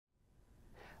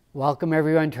Welcome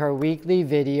everyone to our weekly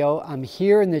video. I'm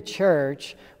here in the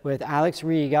church with Alex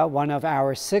Riga, one of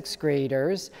our sixth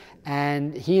graders,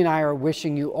 and he and I are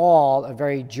wishing you all a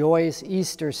very joyous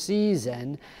Easter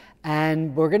season.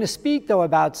 And we're going to speak though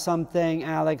about something,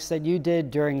 Alex, that you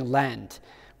did during Lent,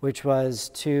 which was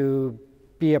to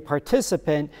be a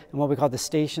participant in what we call the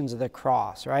Stations of the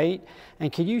Cross, right?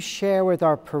 And can you share with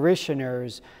our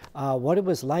parishioners what it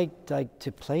was like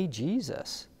to play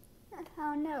Jesus? I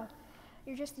don't know.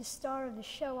 You're just the star of the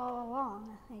show all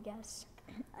along, I guess.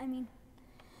 I mean,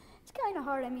 it's kind of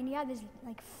hard. I mean, you have this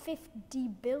like 50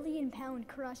 billion pound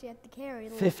cross you have to carry.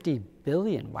 50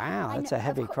 billion? Wow, that's a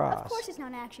heavy cross. Of course it's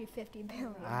not actually 50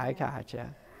 billion. I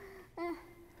gotcha.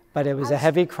 But it was a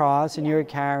heavy cross and you were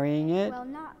carrying it?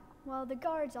 Well, the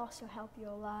guards also help you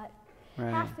a lot.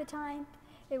 Right. Half the time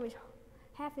it was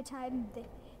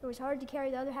hard to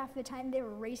carry. The other half of the time they were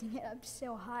raising it up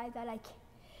so high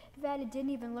that it didn't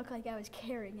even look like I was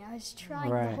carrying it. I was trying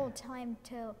the whole time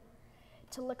to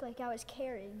look like I was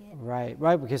carrying it. Right,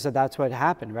 because that's what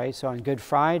happened, right? So on Good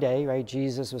Friday, right,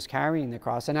 Jesus was carrying the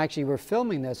cross. And actually we're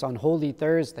filming this on Holy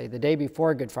Thursday, the day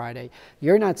before Good Friday.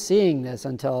 You're not seeing this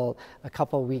until a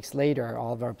couple of weeks later,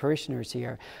 all of our parishioners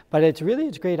here. But it's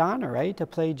a great honor, right, to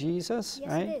play Jesus, yes,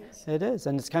 right? It is. It is.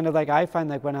 And it's kind of like I find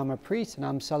like when I'm a priest and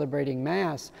I'm celebrating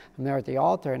Mass, I'm there at the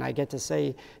altar and I get to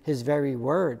say his very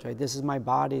words, right? This is my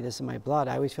body, this is my blood.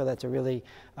 I always feel that's a really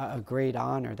a great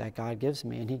honor that God gives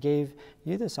me. And he gave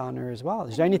you this honor as well.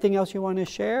 Is there anything else you want to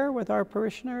share with our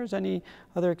parishioners? Any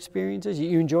other experiences?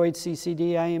 You enjoyed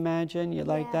CCD, I imagine. You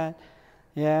like that?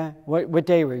 Yeah. What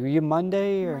day were you? Were you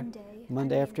Monday or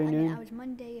Monday afternoon? I was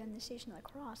Monday on the Station of the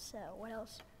Cross. So what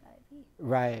else would I be?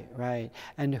 Right.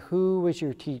 And who was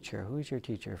your teacher? Who's your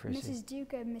teacher for Mrs.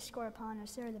 Duca and Miss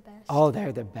Scorpanos. They're the best. Oh,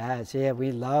 they're the best. Yeah,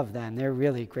 we love them. They're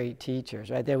really great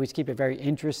teachers, right? They always keep it very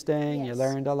interesting. Yes. You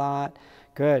learned a lot.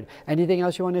 Good. Anything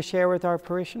else you want to share with our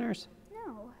parishioners?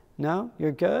 No?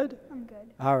 You're good? I'm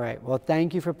good. All right. Well,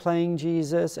 thank you for playing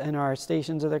Jesus and our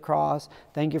Stations of the Cross.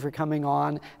 Thank you for coming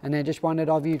on. And I just wanted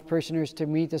all of you parishioners to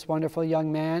meet this wonderful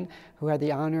young man who had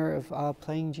the honor of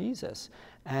playing Jesus.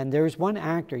 And there's one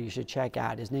actor you should check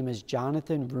out. His name is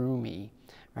Jonathan Roumie.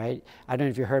 Right? I don't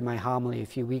know if you heard my homily a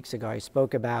few weeks ago. I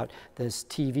spoke about this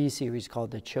TV series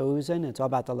called The Chosen. It's all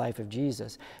about the life of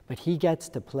Jesus. But he gets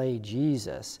to play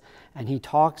Jesus. And he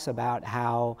talks about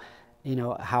how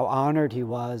honored he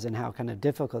was and how kind of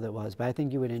difficult it was. But I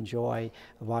think you would enjoy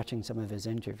watching some of his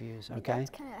interviews, okay? That's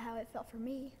kind of how it felt for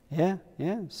me. Yeah.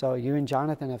 So you and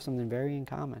Jonathan have something very in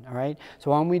common, all right?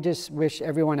 So why don't we just wish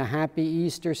everyone a happy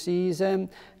Easter season,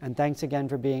 and thanks again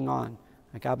for being on.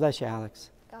 God bless you, Alex.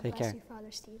 Take care. God bless you,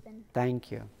 Father Stephen. Thank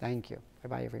you.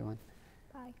 Bye-bye, everyone.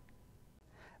 Bye.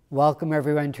 Welcome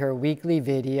everyone to our weekly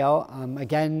video.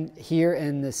 Again, here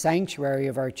in the sanctuary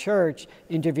of our church,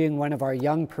 interviewing one of our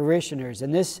young parishioners.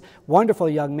 And this wonderful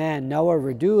young man, Noah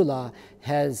Radula,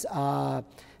 has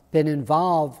been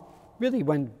involved really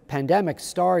when pandemic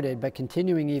started, but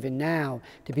continuing even now,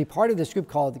 to be part of this group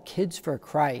called Kids for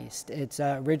Christ. It's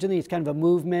originally, it's kind of a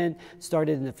movement,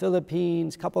 started in the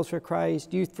Philippines, Couples for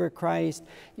Christ, Youth for Christ.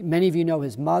 Many of you know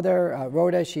his mother,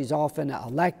 Rhoda. She's often a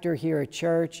lector here at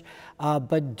church.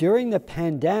 But during the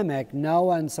pandemic,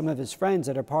 Noah and some of his friends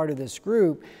that are part of this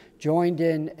group joined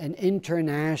in an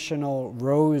international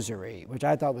rosary, which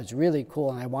I thought was really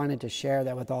cool, and I wanted to share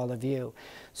that with all of you.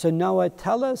 So Noah,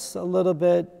 tell us a little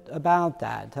bit about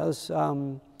that. Tell us,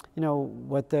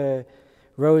 what the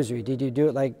rosary, did you do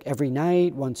it like every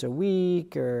night, once a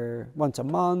week, or once a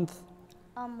month?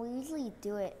 We usually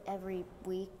do it every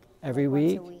week. Every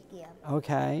week? Once a week, yeah.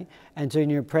 Okay. And so when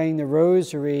you're praying the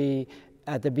rosary,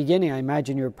 at the beginning, I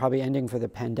imagine you were probably ending for the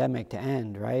pandemic to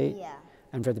end, right? Yeah.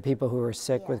 And for the people who are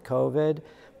sick with COVID.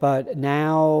 But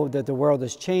now that the world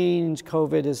has changed,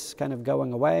 COVID is kind of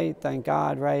going away, thank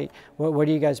God, right? What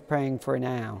are you guys praying for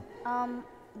now?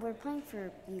 We're praying for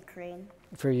Ukraine.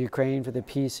 For Ukraine, for the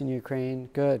peace in Ukraine.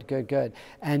 Good.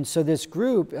 And so this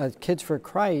group, Kids for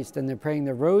Christ, and they're praying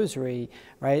the rosary,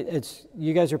 right?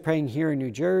 You guys are praying here in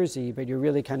New Jersey, but you're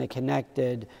really kind of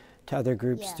connected to other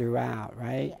groups throughout,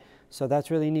 right? Yeah. So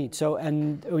that's really neat. So,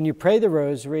 and when you pray the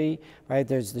rosary, right,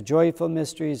 there's the joyful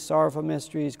mysteries, sorrowful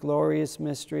mysteries, glorious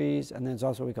mysteries, and there's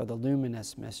also what we call the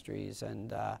luminous mysteries.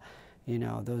 And,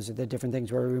 those are the different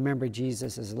things where we remember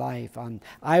Jesus' life.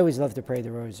 I always love to pray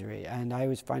the rosary, and I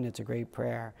always find it's a great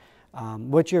prayer.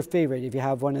 What's your favorite? If you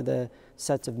have one of the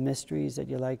sets of mysteries that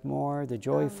you like more, the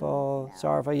joyful,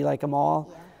 sorrowful, you like them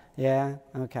all? Yeah?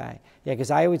 Okay. Yeah,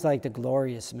 because I always like the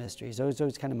glorious mysteries. Those are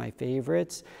always kind of my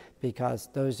favorites, because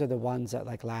those are the ones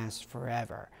that last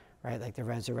forever, right? Like the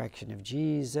resurrection of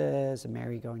Jesus and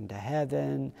Mary going to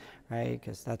heaven, right?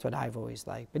 Because that's what I've always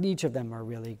liked. But each of them are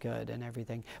really good and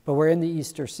everything. But we're in the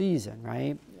Easter season,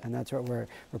 right? And that's what we're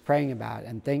praying about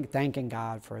and thanking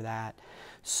God for that.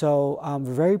 So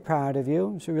we're very proud of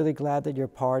you. So really glad that you're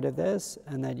part of this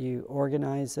and that you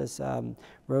organize this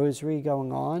rosary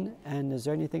going on. And is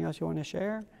there anything else you want to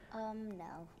share?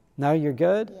 No. No, you're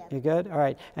good? Yeah. You're good? All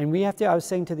right. And we have to, I was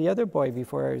saying to the other boy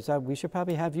before, we should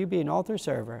probably have you be an altar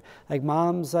server. Like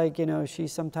Mom's like, you know,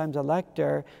 she's sometimes a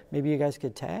lector. Maybe you guys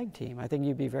could tag team. I think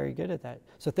you'd be very good at that.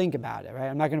 So think about it, right?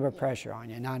 I'm not going to put pressure on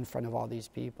you, not in front of all these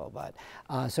people. But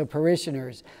so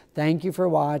parishioners, thank you for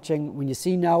watching. When you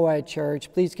see Noah at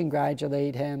church, please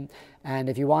congratulate him. And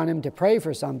if you want him to pray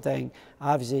for something,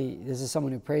 obviously this is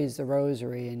someone who prays the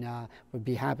rosary and would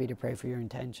be happy to pray for your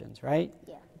intentions, right?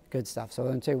 Yeah. Good stuff. So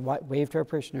let's say wave to our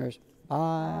parishioners.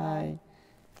 Bye.